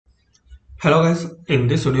Hello guys, in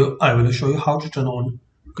this video I will show you how to turn on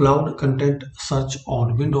cloud content search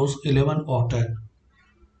on Windows 11 or 10.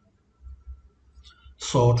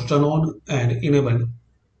 So to turn on and enable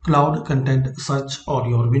cloud content search on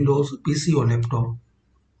your Windows PC or laptop,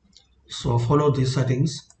 so follow these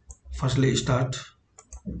settings. Firstly start,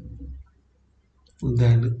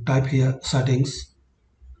 then type here settings,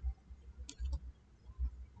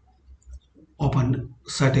 open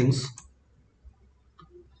settings.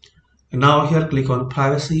 Now here click on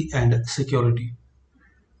privacy and security.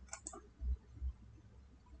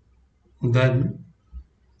 Then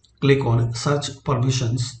click on search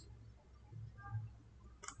permissions.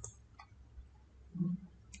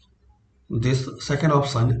 This second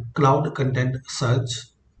option, cloud content search,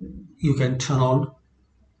 you can turn on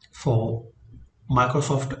for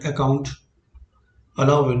Microsoft account.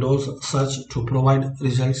 Allow Windows search to provide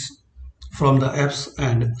results from the apps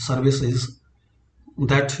and services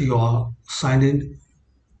that you are signed in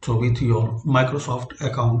to with your Microsoft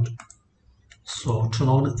account. So turn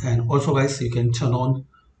on, and also guys you can turn on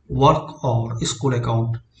work or school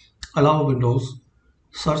account. Allow Windows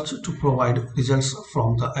search to provide results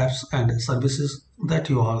from the apps and services that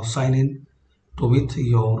you are signed in to with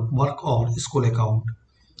your work or school account.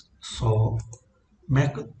 So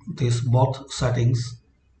make these both settings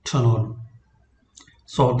turn on.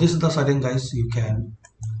 So this is the setting guys, you can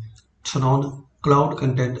turn on cloud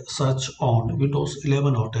content search on Windows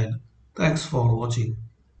 11 or 10. Thanks for watching.